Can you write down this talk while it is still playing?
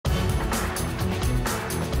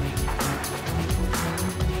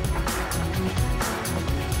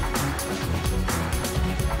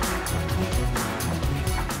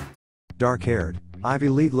dark-haired, Ivy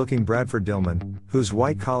League-looking Bradford Dillman, whose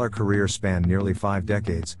white-collar career spanned nearly 5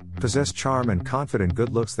 decades, possessed charm and confident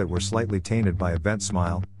good looks that were slightly tainted by a bent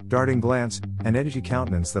smile, darting glance, and edgy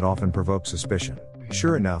countenance that often provoked suspicion.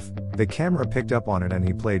 Sure enough, the camera picked up on it and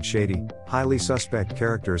he played shady, highly suspect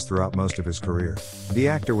characters throughout most of his career. The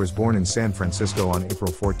actor was born in San Francisco on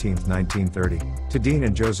April 14, 1930, to Dean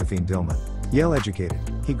and Josephine Dillman. Yale educated,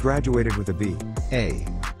 he graduated with a B.A.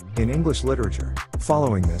 in English literature.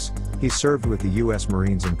 Following this, he served with the U.S.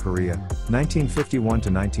 Marines in Korea, 1951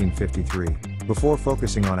 to 1953, before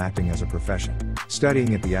focusing on acting as a profession.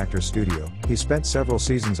 Studying at the Actors Studio, he spent several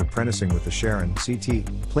seasons apprenticing with the Sharon Ct.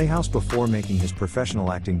 Playhouse before making his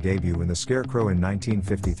professional acting debut in The Scarecrow in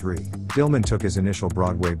 1953. Dillman took his initial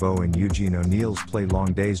Broadway beau in Eugene O'Neill's play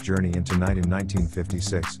Long Day's Journey into Night in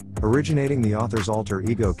 1956, originating the author's alter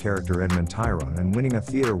ego character Edmund Tyrone and winning a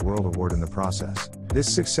Theatre World Award in the process.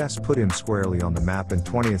 This success put him squarely on the map, and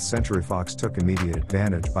 20th Century Fox took immediate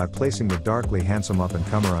advantage by placing the darkly handsome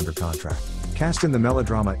up-and-comer under contract. Cast in the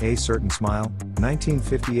melodrama A Certain Smile,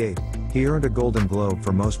 1958, he earned a Golden Globe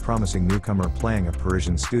for Most Promising Newcomer playing a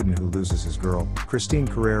Parisian student who loses his girl, Christine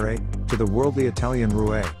Carrere, to the worldly Italian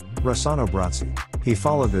roue, Rossano Brazzi. He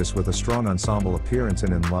followed this with a strong ensemble appearance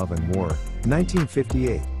in Love and War,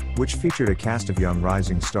 1958, which featured a cast of young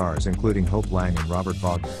rising stars including Hope Lang and Robert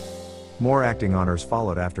Wagner. More acting honors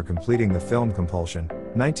followed after completing the film Compulsion,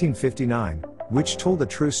 1959, which told the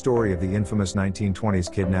true story of the infamous 1920s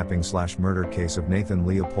kidnapping/murder case of Nathan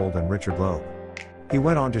Leopold and Richard Loeb. He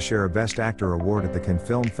went on to share a Best Actor award at the Cannes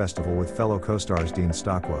Film Festival with fellow co-stars Dean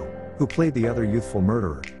Stockwell, who played the other youthful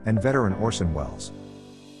murderer, and veteran Orson Welles.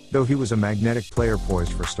 Though he was a magnetic player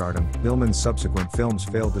poised for stardom, Dillman's subsequent films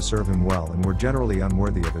failed to serve him well and were generally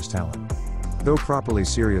unworthy of his talent. Though properly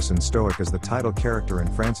serious and stoic as the title character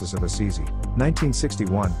in Francis of Assisi,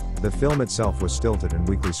 1961, the film itself was stilted and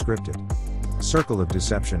weakly scripted. Circle of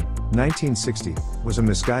Deception, 1960, was a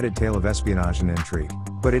misguided tale of espionage and intrigue,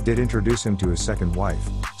 but it did introduce him to his second wife,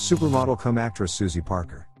 supermodel-cum-actress Susie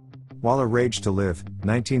Parker. While A Rage to Live,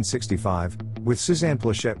 1965, with Suzanne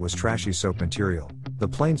Plachette was trashy soap material, The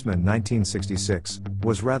Plainsman, 1966,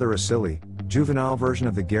 was rather a silly, juvenile version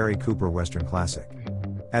of the Gary Cooper Western classic.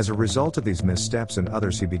 As a result of these missteps and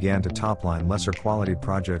others, he began to top-line lesser-quality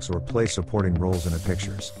projects or play supporting roles in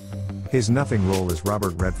pictures. His nothing role is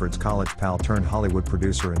Robert Redford's college pal turned Hollywood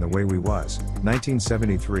producer in The Way We Was,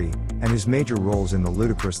 1973, and his major roles in the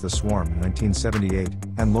ludicrous The Swarm, 1978,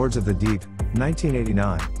 and Lords of the Deep,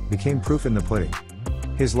 1989, became proof in the pudding.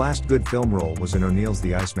 His last good film role was in O'Neill's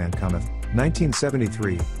The Iceman Cometh,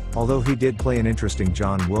 1973, although he did play an interesting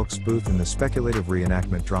John Wilkes Booth in the speculative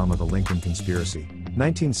reenactment drama The Lincoln Conspiracy,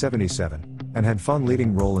 1977, and had fun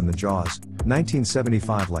leading role in The Jaws,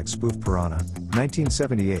 1975 like spoof Piranha,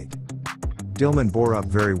 1978. Dillman bore up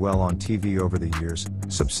very well on TV over the years,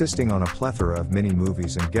 subsisting on a plethora of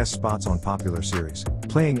mini-movies and guest spots on popular series,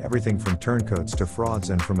 playing everything from turncoats to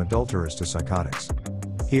frauds and from adulterers to psychotics.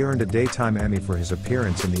 He earned a Daytime Emmy for his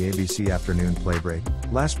appearance in the ABC afternoon Playbreak,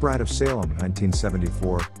 Last Bride of Salem,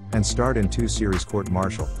 1974, and starred in 2 series Court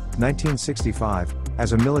Martial, 1965,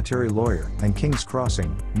 as a military lawyer, and King's Crossing,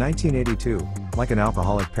 1982, like an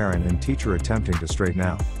alcoholic parent and teacher attempting to straighten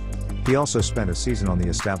out. He also spent a season on the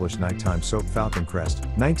established nighttime soap Falcon Crest,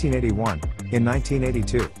 1981, in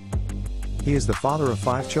 1982. He is the father of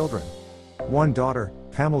 5 children. One daughter,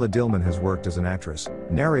 Pamela Dillman, has worked as an actress,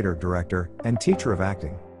 narrator, director, and teacher of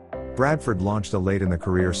acting. Bradford launched a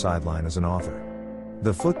late-in-the-career sideline as an author.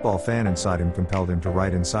 The football fan inside him compelled him to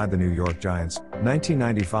write Inside the New York Giants,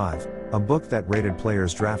 1995, a book that rated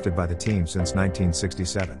players drafted by the team since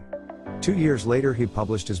 1967. 2 years later he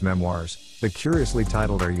published his memoirs, the curiously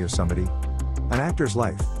titled Are You Somebody? An Actor's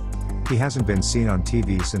Life. He hasn't been seen on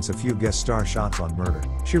TV since a few guest star shots on Murder,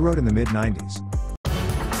 She Wrote in the mid-90s.